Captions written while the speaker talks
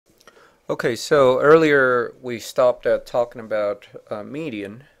Okay, so earlier we stopped at talking about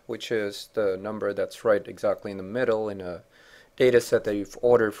median, which is the number that's right exactly in the middle in a data set that you've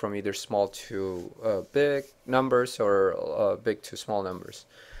ordered from either small to big numbers or big to small numbers.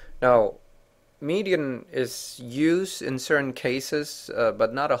 Now, median is used in certain cases,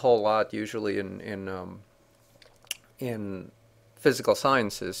 but not a whole lot usually in physical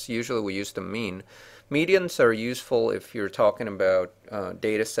sciences. Usually we use the mean. Medians are useful if you're talking about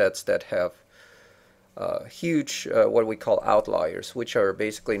data sets that have huge what we call outliers, which are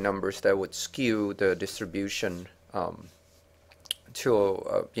basically numbers that would skew the distribution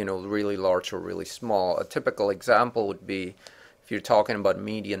to really large or really small. A typical example would be if you're talking about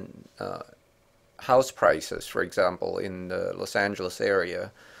median house prices, for example, in the Los Angeles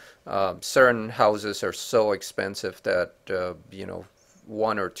area. Certain houses are so expensive that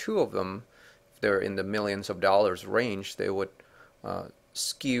one or two of them, if they're in the millions of dollars range, they would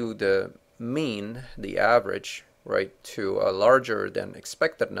skew the mean, the average, right, to a larger than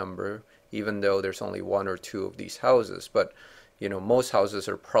expected number, even though there's only one or two of these houses. But most houses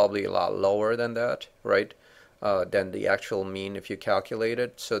are probably a lot lower than that, right? Than the actual mean if you calculate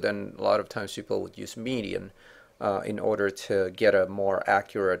it. So then a lot of times people would use median in order to get a more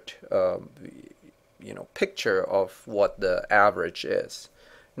accurate picture of what the average is.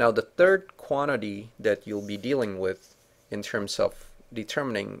 Now the third quantity that you'll be dealing with in terms of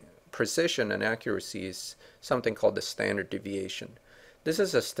determining precision and accuracy is something called the standard deviation. This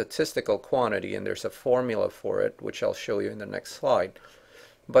is a statistical quantity and there's a formula for it which I'll show you in the next slide.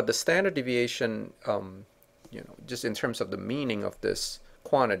 But the standard deviation, just in terms of the meaning of this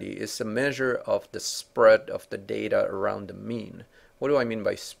quantity, is a measure of the spread of the data around the mean. What do I mean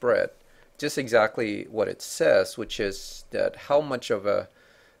by spread? Just exactly what it says, which is that how much of a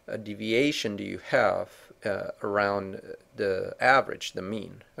deviation do you have around the average, the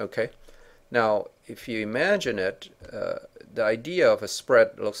mean, okay? Now, if you imagine it, the idea of a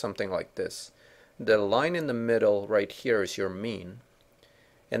spread looks something like this. The line in the middle right here is your mean.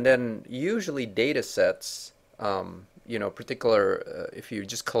 And then usually data sets, if you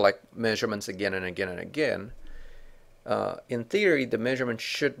just collect measurements again and again and again, in theory, the measurement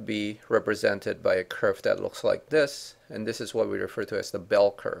should be represented by a curve that looks like this, and this is what we refer to as the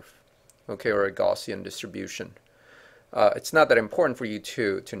bell curve, okay, or a Gaussian distribution. It's not that important for you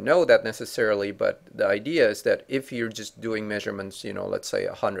to know that necessarily, but the idea is that if you're just doing measurements, let's say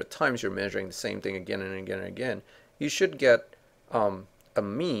 100 times, you're measuring the same thing again and again and again, you should get a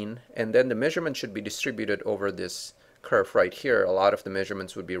mean, and then the measurement should be distributed over this curve right here. A lot of the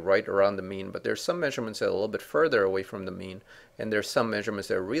measurements would be right around the mean, but there's some measurements that are a little bit further away from the mean, and there's some measurements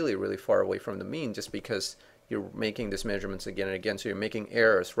that are really, really far away from the mean just because you're making these measurements again and again, so you're making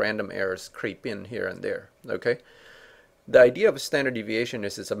errors, random errors creep in here and there, okay? The idea of a standard deviation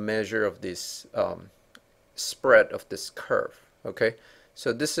is it's a measure of this spread of this curve, okay?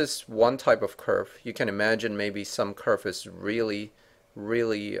 So this is one type of curve. You can imagine maybe some curve is really,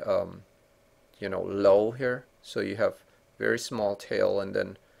 really, low here. So you have very small tail, and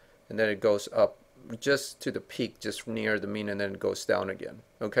then it goes up just to the peak, just near the mean, and then it goes down again,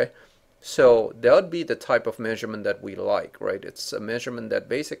 okay? So that would be the type of measurement that we like, right? It's a measurement that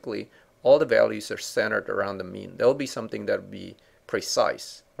basically all the values are centered around the mean. There'll be something that would be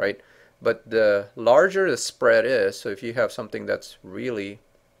precise, right? But the larger the spread is, so if you have something that's really,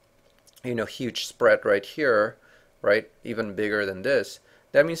 huge spread right here, right, even bigger than this,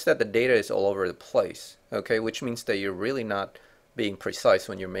 that means that the data is all over the place, okay, which means that you're really not being precise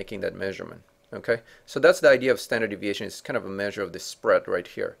when you're making that measurement, okay? So that's the idea of standard deviation. It's kind of a measure of the spread right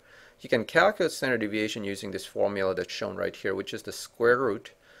here. You can calculate standard deviation using this formula that's shown right here, which is the square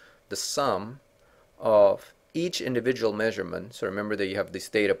root, the sum of each individual measurement. So remember that you have these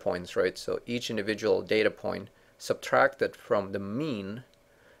data points, right? So each individual data point subtracted from the mean,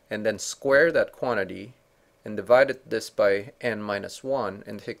 and then square that quantity and divide this by n minus 1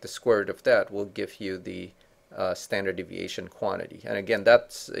 and take the square root of that will give you the standard deviation quantity. And again,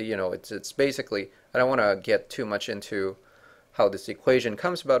 that's, it's basically, I don't want to get too much into how this equation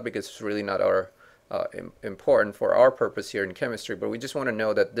comes about because it's really not our important for our purpose here in chemistry, but we just want to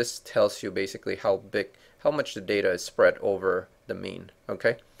know that this tells you basically how much the data is spread over the mean,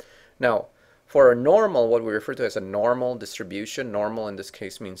 okay? Now, for a normal, what we refer to as a normal distribution, normal in this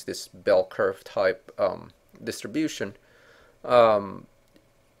case means this bell curve type distribution.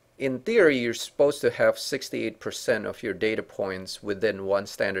 In theory, you're supposed to have 68% of your data points within one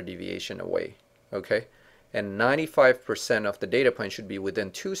standard deviation away, okay? And 95% of the data points should be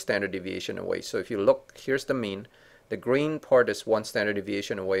within 2 standard deviation away. So if you look, here's the mean. The green part is 1 standard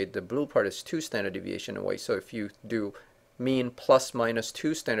deviation away. The blue part is 2 standard deviation away. So if you do mean plus minus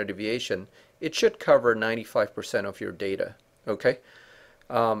 2 standard deviation, it should cover 95% of your data, okay?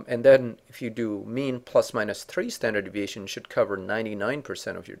 And then if you do mean plus minus 3 standard deviation, it should cover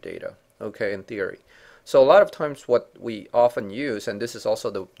 99% of your data, okay, in theory. So a lot of times what we often use, and this is also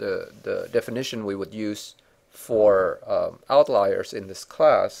the definition we would use for outliers in this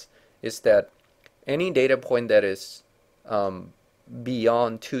class, is that any data point that is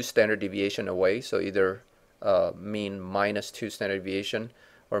beyond 2 standard deviation away, so either mean minus 2 standard deviation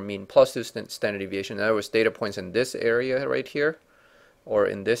or mean plus 2 standard deviation, in other words, data points in this area right here or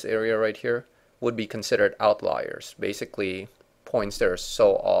in this area right here would be considered outliers, basically points that are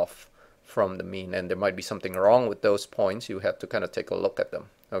so off from the mean, and there might be something wrong with those points. You have to kind of take a look at them,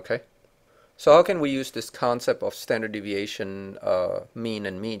 okay? So how can we use this concept of standard deviation, mean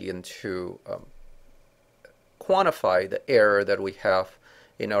and median to quantify the error that we have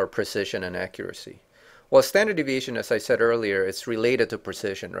in our precision and accuracy? Well, standard deviation, as I said earlier, is related to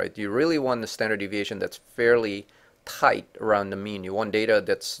precision, right? You really want the standard deviation that's fairly tight around the mean. You want data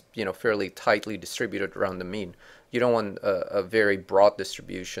that's, you know, fairly tightly distributed around the mean. You don't want a very broad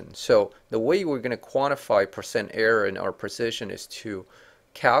distribution. So the way we're going to quantify percent error in our precision is to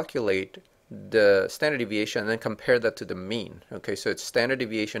calculate the standard deviation and then compare that to the mean. Okay, so it's standard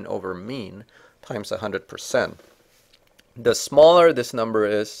deviation over mean times 100%. The smaller this number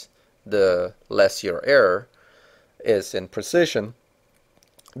is, the less your error is in precision.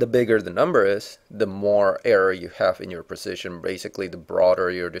 The bigger the number is, the more error you have in your precision. Basically, the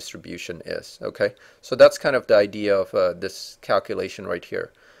broader your distribution is. Okay, so that's kind of the idea of this calculation right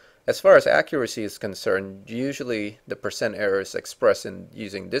here. As far as accuracy is concerned, usually the percent error is expressed in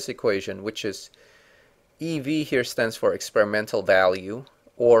using this equation, which is EV here stands for experimental value,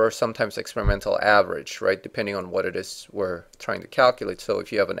 or sometimes experimental average, right? Depending on what it is we're trying to calculate. So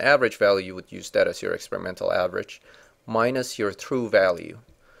if you have an average value, you would use that as your experimental average, minus your true value.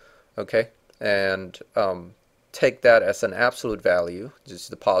 Okay, and take that as an absolute value, just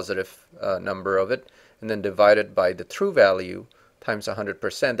the positive number of it, and then divide it by the true value times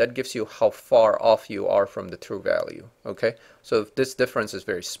 100%. That gives you how far off you are from the true value. Okay, so if this difference is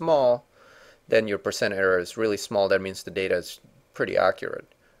very small, then your percent error is really small. That means the data is pretty accurate.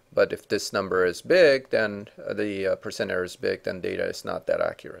 But if this number is big, then the percent error is big, then data is not that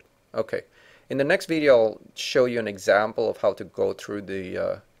accurate. Okay, in the next video I'll show you an example of how to go through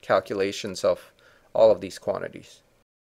the calculations of all of these quantities.